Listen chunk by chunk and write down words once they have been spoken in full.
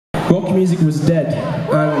rock music was dead,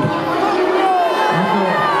 and I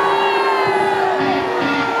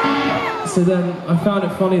thought, so then I found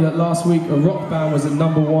it funny that last week a rock band was at #1 in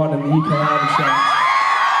the UK album charts.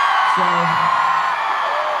 So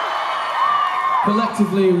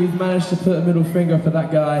collectively we've managed to put a middle finger up at that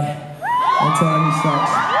guy and tell him he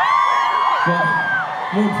sucks. But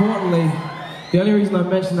more importantly, the only reason I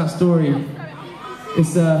mentioned that story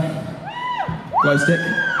is glowstick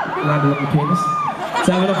landed on the penis.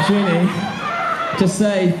 To have an opportunity to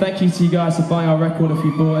say thank you to you guys for buying our record if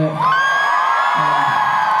you bought it.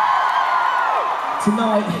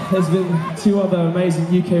 Tonight there's been 2 other amazing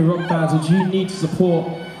UK rock bands which you need to support,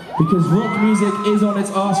 because rock music is on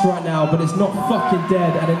its arse right now, but it's not fucking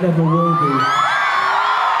dead and it never will be.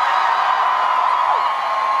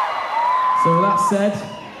 So with that said,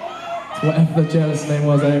 whatever the journalist's name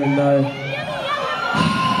was, I don't even know.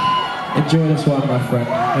 Enjoy this one, my friend.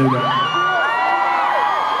 Here we go.